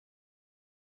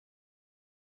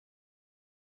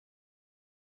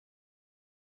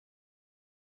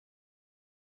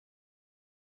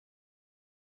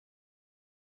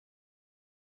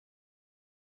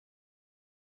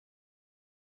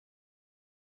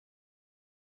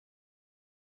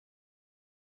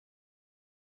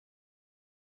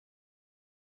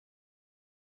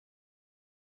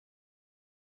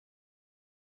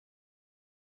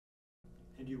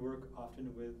And you work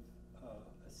often with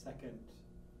a second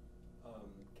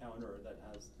counter that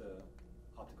has the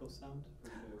optical sound for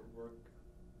you to work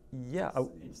Yeah.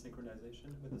 in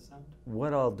synchronization with the sound?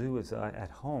 What I'll do is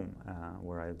at home,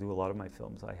 where I do a lot of my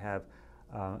films, I have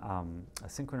a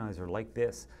synchronizer like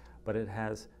this, but it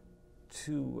has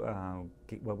two,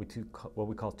 what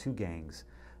we call two gangs.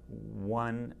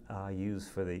 One I use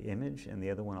for the image, and the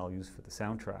other one I'll use for the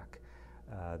soundtrack.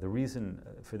 The reason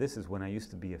for this is when I used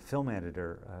to be a film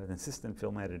editor, an assistant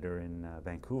film editor in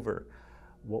Vancouver,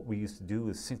 what we used to do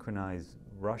is synchronize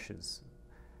rushes.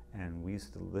 And we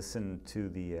used to listen to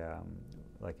the,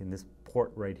 like in this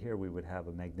port right here, we would have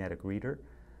a magnetic reader,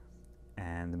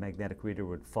 and the magnetic reader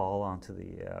would fall onto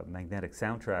the magnetic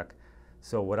soundtrack.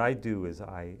 So what I do is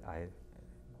I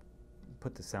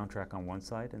put the soundtrack on one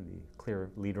side and the clear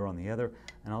leader on the other,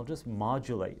 and I'll just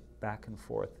modulate back and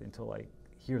forth until I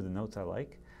hear the notes I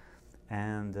like.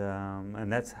 And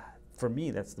that's, for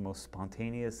me, that's the most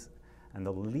spontaneous and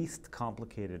the least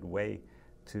complicated way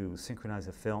to synchronize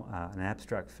a film, an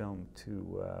abstract film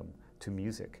to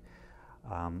music.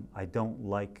 I don't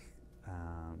like,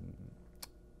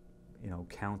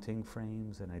 counting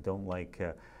frames, and I don't like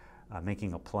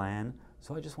making a plan.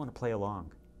 So I just want to play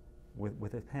along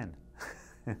with a pen.